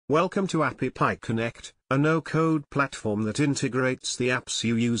Welcome to AppyPie Connect, a no-code platform that integrates the apps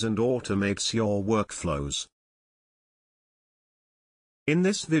you use and automates your workflows. In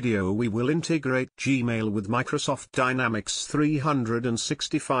this video we will integrate Gmail with Microsoft Dynamics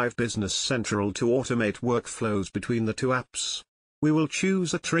 365 Business Central to automate workflows between the two apps. We will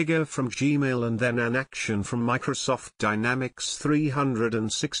choose a trigger from Gmail and then an action from Microsoft Dynamics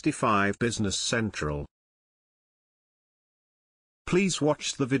 365 Business Central. Please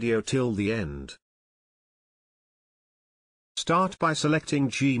watch the video till the end. Start by selecting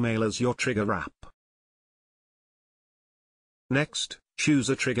Gmail as your trigger app. Next, choose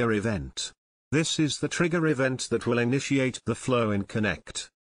a trigger event. This is the trigger event that will initiate the flow in Connect.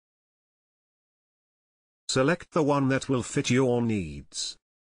 Select the one that will fit your needs.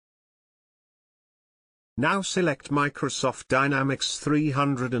 Now select Microsoft Dynamics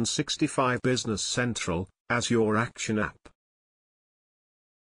 365 Business Central as your action app.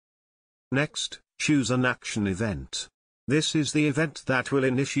 Next, choose an action event. This is the event that will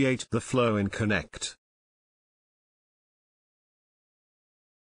initiate the flow in Connect.